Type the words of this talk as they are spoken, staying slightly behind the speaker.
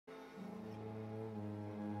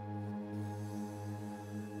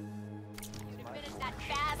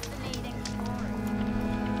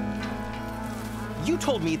You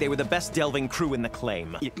told me they were the best delving crew in the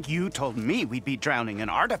claim. You told me we'd be drowning in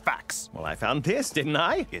artifacts. Well, I found this, didn't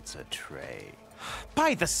I? It's a tray.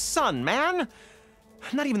 By the sun, man!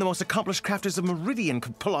 Not even the most accomplished crafters of Meridian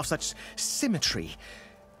could pull off such symmetry.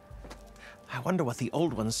 I wonder what the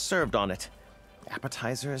old ones served on it.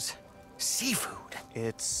 Appetizers? Seafood?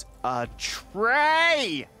 It's a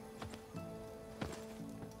tray!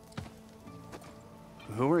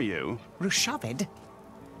 Who are you? Rushavid?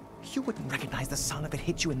 You wouldn't recognize the sun if it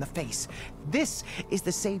hit you in the face. This is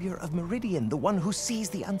the savior of Meridian, the one who sees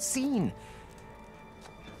the unseen.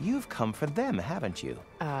 You've come for them, haven't you?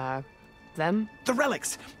 Them? The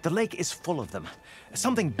relics! The lake is full of them.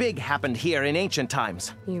 Something big happened here in ancient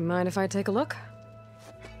times. You mind if I take a look?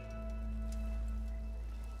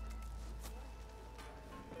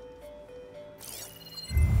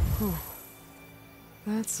 Whew.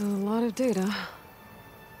 That's a lot of data.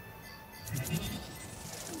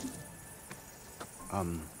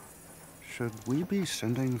 Should we be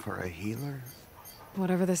sending for a healer?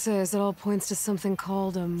 Whatever this is, it all points to something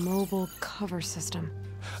called a mobile cover system.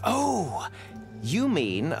 Oh! You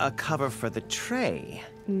mean a cover for the tray?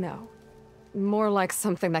 No. More like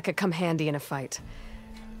something that could come handy in a fight.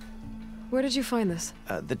 Where did you find this?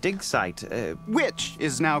 The dig site, Which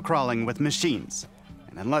is now crawling with machines.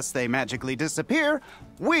 And unless they magically disappear,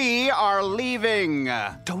 we are leaving!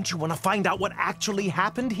 Don't you want to find out what actually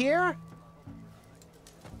happened here?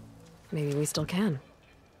 Maybe we still can.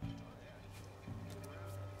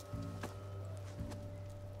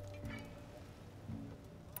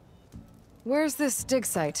 Where's this dig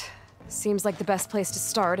site? Seems like the best place to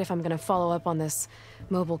start if I'm gonna follow up on this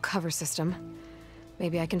mobile cover system.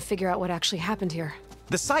 Maybe I can figure out what actually happened here.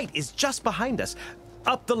 The site is just behind us,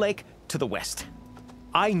 up the lake to the west.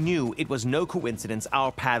 I knew it was no coincidence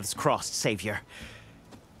our paths crossed, Savior.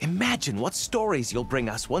 Imagine what stories you'll bring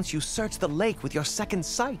us once you search the lake with your second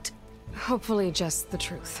sight. Hopefully just the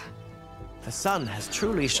truth. The sun has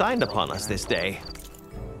truly shined upon us this day.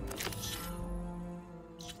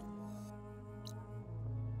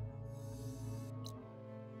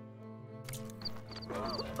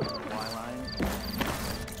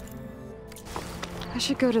 I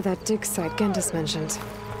should go to that dig site Gentis mentioned.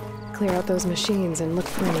 Clear out those machines and look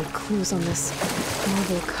for any clues on this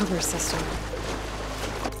mobile cover system.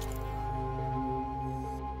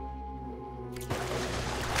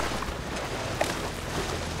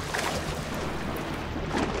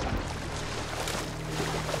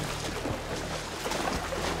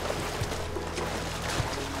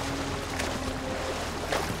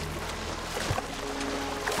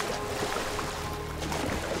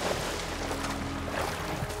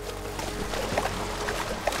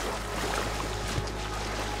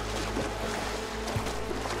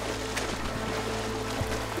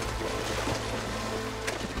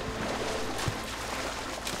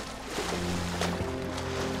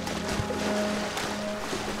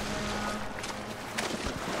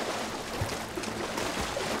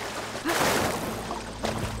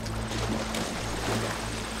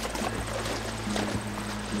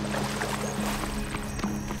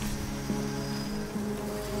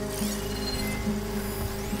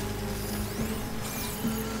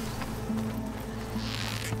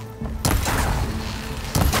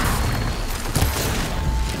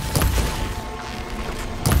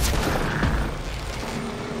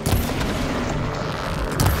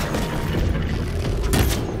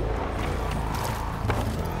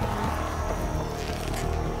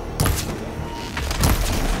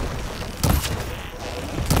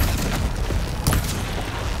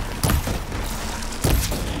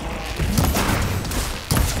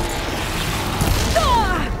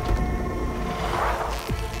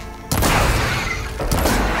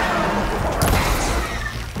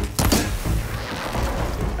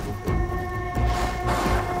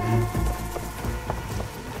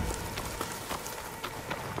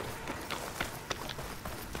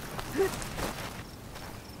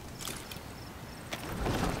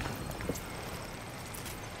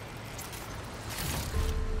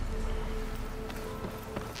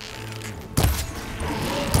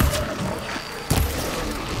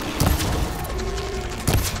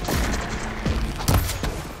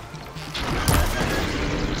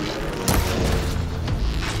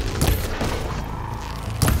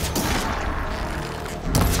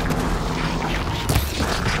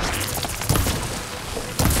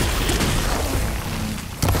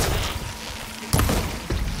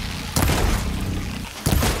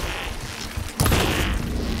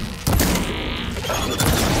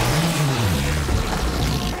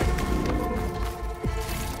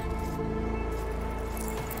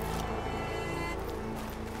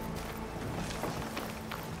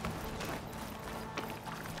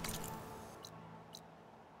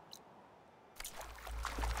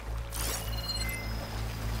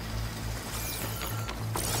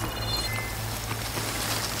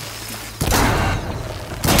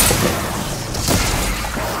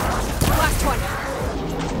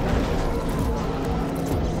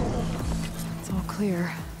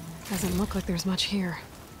 clear. Doesn't look like there's much here.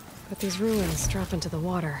 But these ruins drop into the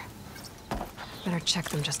water. Better check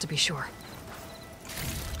them just to be sure.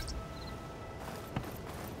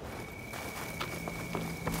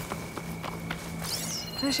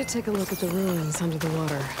 I should take a look at the ruins under the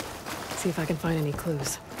water. See if I can find any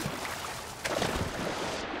clues.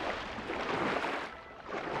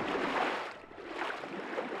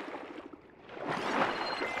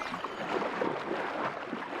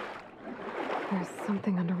 There's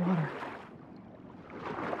something underwater.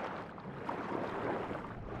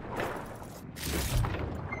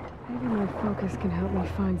 Maybe my focus can help me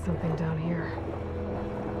find something down here.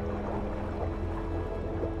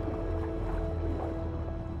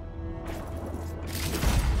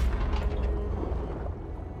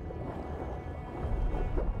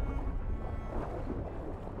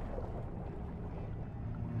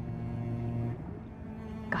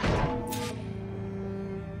 Got it.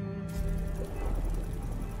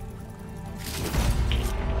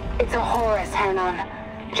 It's a Horus, Hernon.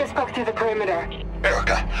 Just broke through the perimeter.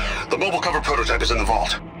 Erica, the mobile cover prototype is in the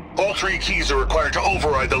vault. All 3 keys are required to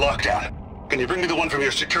override the lockdown. Can you bring me the one from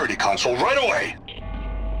your security console right away?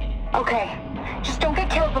 Okay. Just don't get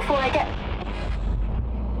killed before I get...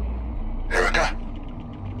 Erica?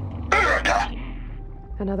 Erica!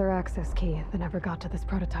 Another access key that never got to this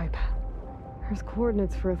prototype. There's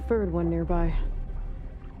coordinates for a third one nearby.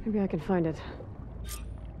 Maybe I can find it.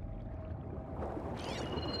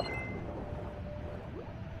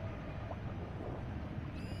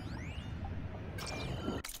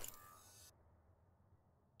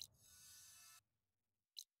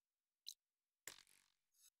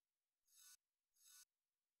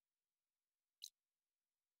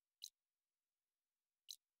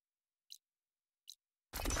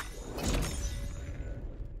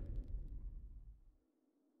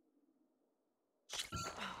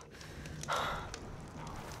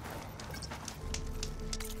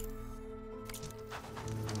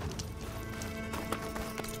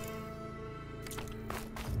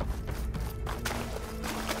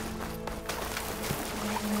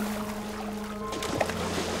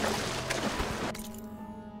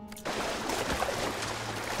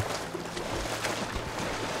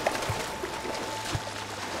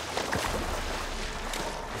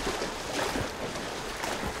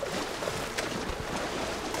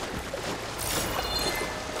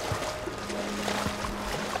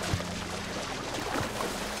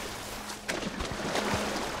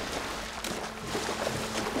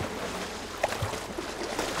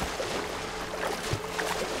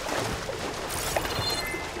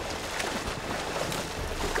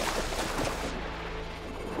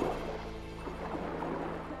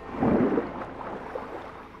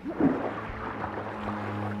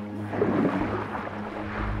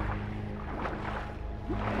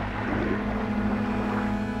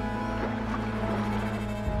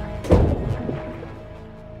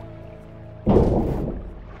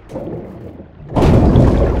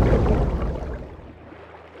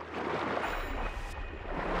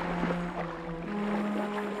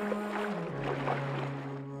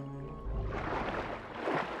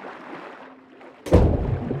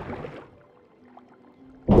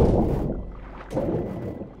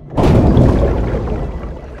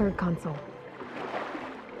 Third console.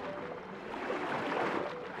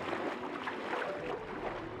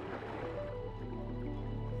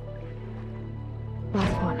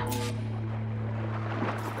 Last one.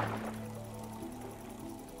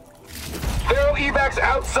 Thero evacs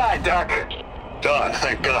outside, Doc. Done,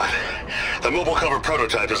 thank God. The mobile cover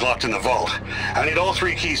prototype is locked in the vault. I need all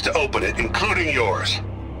 3 keys to open it, including yours.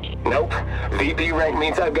 Nope. VP rank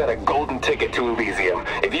means I've got a golden ticket to Elysium.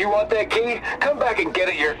 If you want that key, come back and get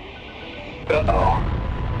it your... Uh-oh.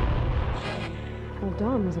 Well,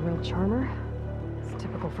 Dawn was a real charmer. It's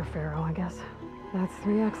typical for Pharaoh, I guess. That's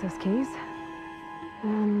 3 access keys.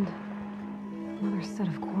 And another set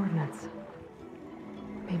of coordinates.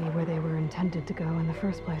 Maybe where they were intended to go in the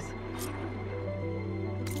first place.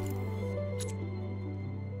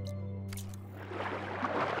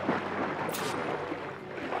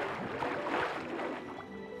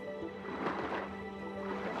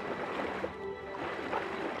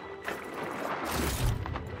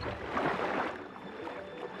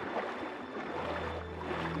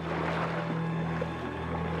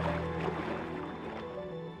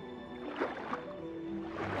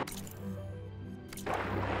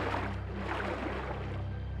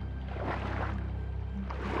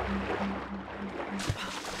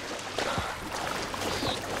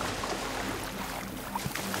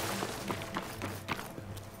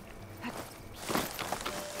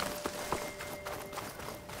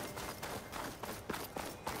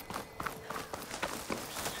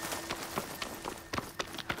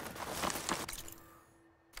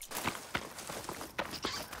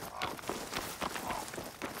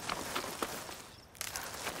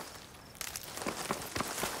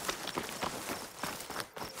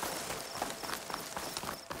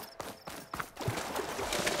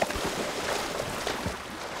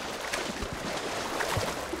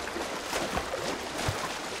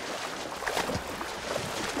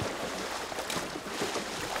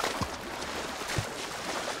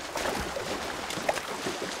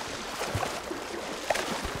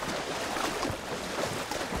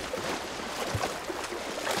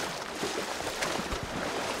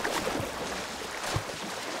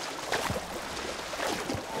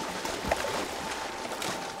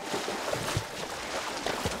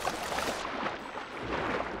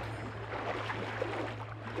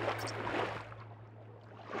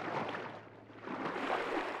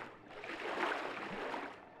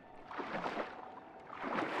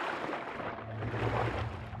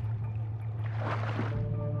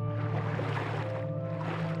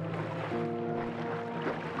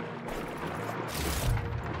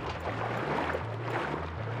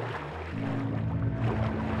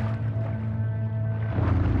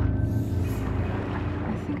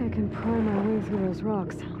 pry my way through those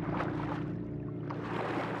rocks.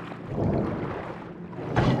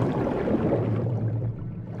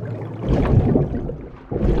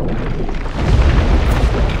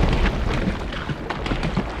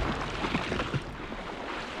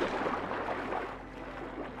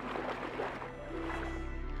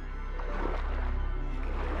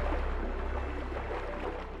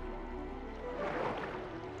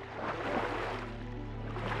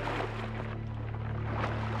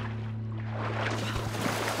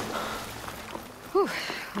 Whew,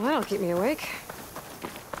 well, that'll keep me awake.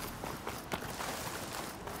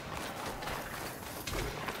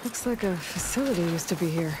 Looks like a facility used to be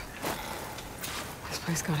here. This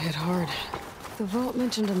place got hit hard. The vault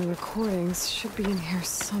mentioned in the recordings should be in here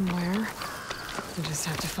somewhere. We just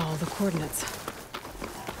have to follow the coordinates.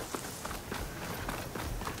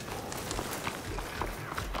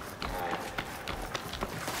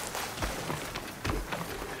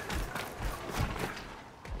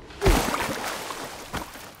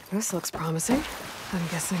 This looks promising. I'm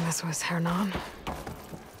guessing this was Hernan.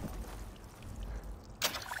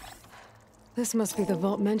 This must be the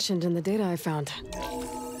vault mentioned in the data I found.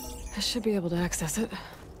 I should be able to access it.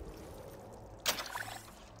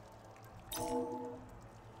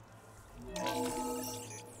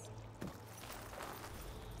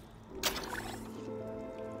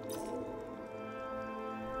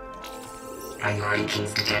 Priority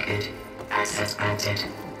keys detected. Access granted.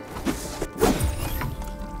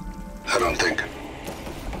 I don't think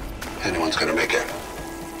anyone's gonna make it.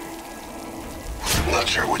 I'm not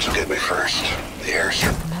sure which will get me first. The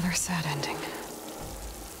airstrip. Another sad ending.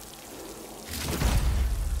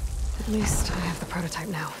 At least I have the prototype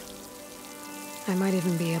now. I might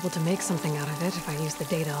even be able to make something out of it if I use the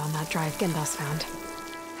data on that drive Gendas found.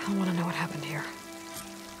 I want to know what happened here.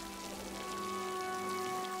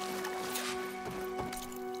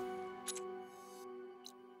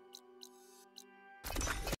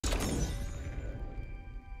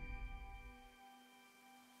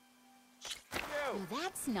 Well,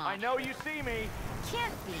 that's not. I know you see me.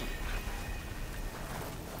 Can't be.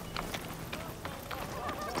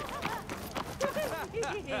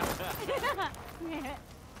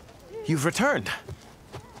 You've returned.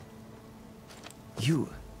 You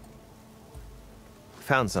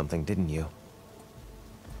found something, didn't you?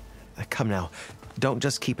 Come now, don't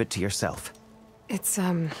just keep it to yourself. It's,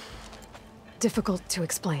 difficult to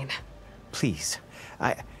explain. Please,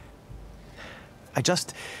 I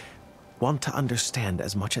just want to understand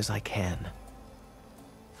as much as I can.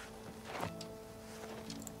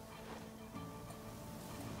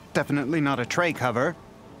 Definitely not a tray cover.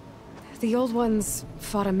 The old ones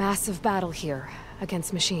fought a massive battle here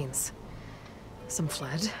against machines. Some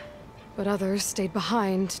fled, but others stayed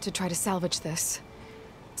behind to try to salvage this,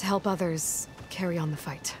 to help others carry on the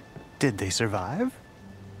fight. Did they survive?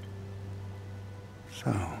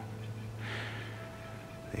 So,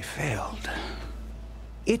 they failed.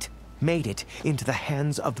 It made it into the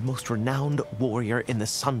hands of the most renowned warrior in the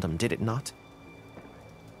Sundom, did it not?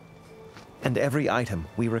 And every item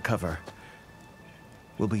we recover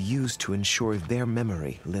will be used to ensure their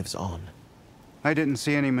memory lives on. I didn't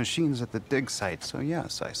see any machines at the dig site, so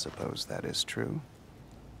yes, I suppose that is true.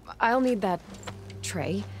 I'll need that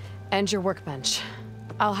tray and your workbench.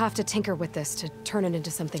 I'll have to tinker with this to turn it into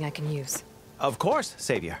something I can use. Of course,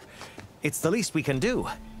 Savior. It's the least we can do.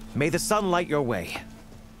 May the sun light your way,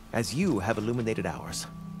 as you have illuminated ours.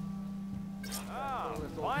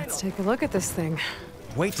 Let's take a look at this thing.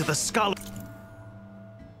 Wait till the scholar...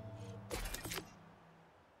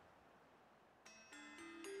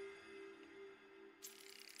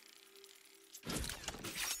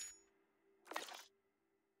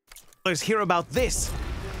 Hear about this.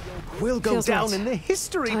 We'll go Feels down right. in the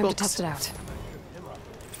history Time books. to test it out.